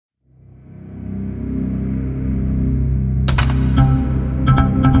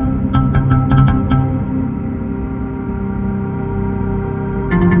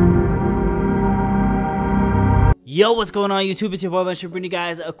Yo, what's going on YouTube? It's your boy, I'm bringing you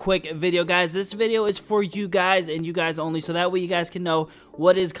guys a quick video, guys. This video is for you guys and you guys only, so that way you guys can know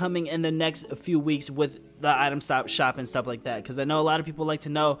what is coming in the next few weeks with the item shop and stuff like that, because I know a lot of people like to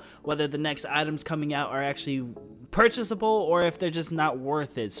know whether the next items coming out are actually purchasable or if they're just not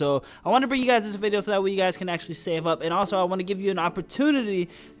worth it. So I want to bring you guys this video so that way you guys can actually save up, and also I want to give you an opportunity.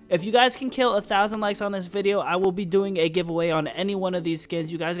 If you guys can kill 1,000 likes on this video, I will be doing a giveaway on any one of these skins.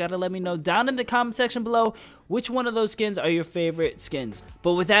 You guys got to let me know down in the comment section below which one of those skins are your favorite skins.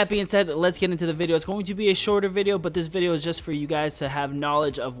 But with that being said, let's get into the video. It's going to be a shorter video, but this video is just for you guys to have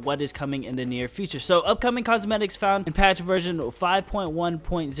knowledge of what is coming in the near future. So upcoming cosmetics found in patch version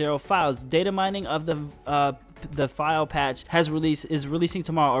 5.1.0 files. Data mining of the file patch is releasing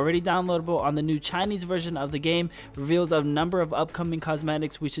tomorrow. Already downloadable on the new Chinese version of the game. Reveals a number of upcoming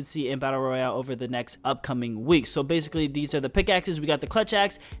cosmetics we should see in Battle Royale over the next upcoming weeks. So basically, these are the pickaxes. We got the clutch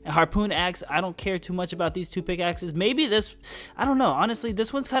axe and harpoon axe. I don't care too much about these two pickaxes. Maybe this, I don't know. Honestly,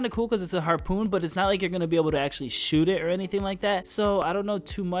 this one's kind of cool because it's a harpoon, but it's not like you're going to be able to actually shoot it or anything like that. So I don't know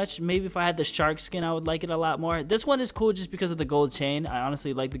too much. Maybe if I had the shark skin, I would like it a lot more. This one is cool just because of the gold chain. I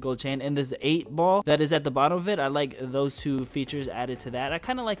honestly like the gold chain, and this 8 ball that is at the bottom of it. I like those two features added to that. I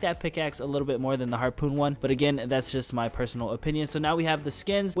kind of like that pickaxe a little bit more than the harpoon one, but again, that's just my personal opinion. So now we have the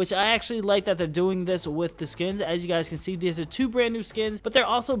skins, which I actually like that they're doing this with the skins. As you guys can see, these are 2 brand new skins, but they're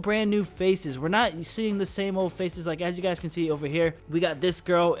also brand new faces. We're not seeing the same old faces. Like as you guys can see over here, we got this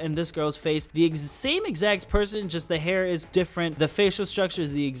girl and this girl's face, the same exact person, just the hair is different, the facial structure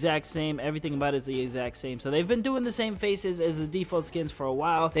is the exact same, everything about it is the exact same. So they've been doing the same faces as the default skins for a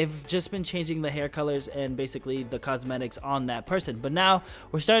while. They've just been changing the hair colors and basically the cosmetics on that person, but now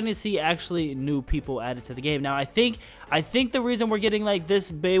we're starting to see actually new people added to the game. Now I think the reason we're getting like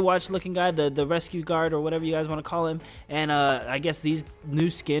this Baywatch looking guy, the rescue guard or whatever you guys want to call him, and I guess these new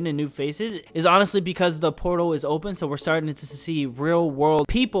skin and new faces is honestly because the portal is open, so we're starting to see real world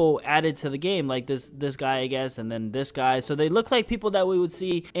people added to the game, like this guy I guess, and then this guy. So they look like people that we would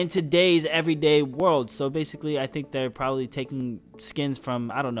see in today's everyday world. So basically I think they're probably taking skins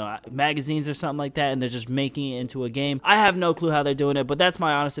from, I don't know, magazines or something like that, and they're just making it into a game. I have no clue how they're doing it, but that's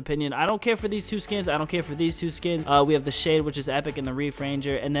my honest opinion. I don't care for these 2 skins. I don't care for these 2 skins. We have the Shade, which is epic, and the Reef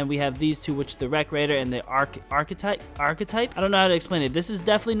Ranger, and then we have these 2, which the Wreck Raider and the Archetype. I don't know how to explain it. This is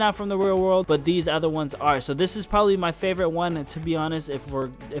definitely not from the real world, but these other ones are. So this is probably my favorite one, and to be honest, if we're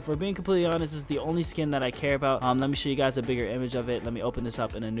being completely honest, this is the only skin that I care about. Let me show you guys a bigger image of it. Let me open this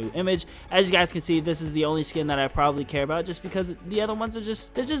up in a new image. As you guys can see, this is the only skin that I probably care about, just because the other ones are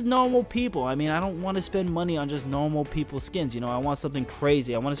they're just normal people. I mean, I don't want to spend money on just normal people skins, you know. I want something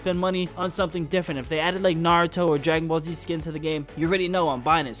crazy. I want to spend money on something different. If they added like Naruto or Dragon Ball Z skins to the game, you already know I'm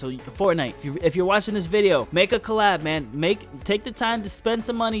buying it. So Fortnite, if you're watching this video, make a collab, man. Take the time to spend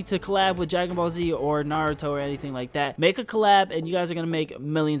some money to collab with Dragon Ball Z or Naruto or anything like that. Make a collab and you guys are gonna make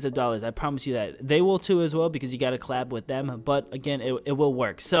millions of dollars. I promise you that. They will too as well, because you got to collab with them, but again, it will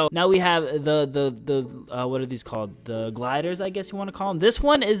work. So now we have the what are these called, the gliders, I guess you want to call them. This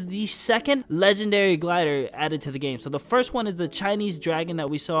one is the 2nd legendary glider added to the game. So the first one is the Chinese dragon that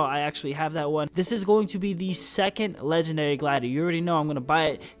we saw. I actually have that one. This is going to be the 2nd legendary glider. You already know I'm going to buy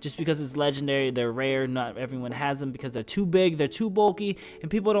it just because it's legendary. They're rare. Not everyone has them because they're too big, they're too bulky,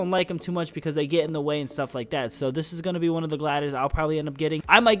 and people don't like them too much because they get in the way and stuff like that. So this is going to be one of the gliders I'll probably end up getting.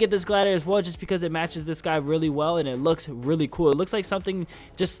 I might get this glider as well just because it matches this guy really well and it looks really cool. It looks like something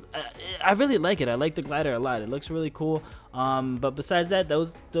just I really like it. I like the glider a lot. It looks really cool. But besides that,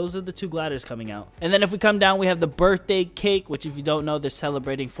 those are the 2 gliders coming out. And then if we come down, we have the birthday cake, which if you don't know, they're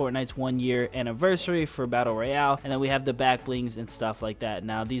celebrating Fortnite's 1-year anniversary for Battle Royale. And then we have the back blings and stuff like that.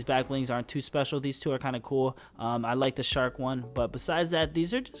 Now these back blings aren't too special. These 2 are kind of cool. I like the shark one, but besides that,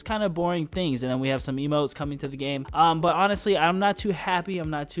 these are just kind of boring things. And then we have some emotes coming to the game. But honestly, I'm not too happy. I'm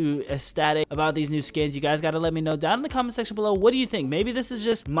not too ecstatic about these new skins. You guys got to let me know down in the comment section below. What do you think? Maybe this is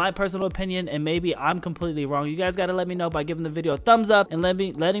just my personal opinion and maybe I'm completely wrong. You guys got to let me know by giving the video a thumbs up and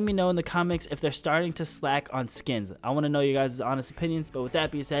letting me know in the comments if they're starting to slack on skins. I want to know you guys' honest opinions. But with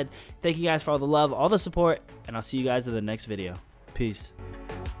that being said, thank you guys for all the love, all the support, and I'll see you guys in the next video. Peace.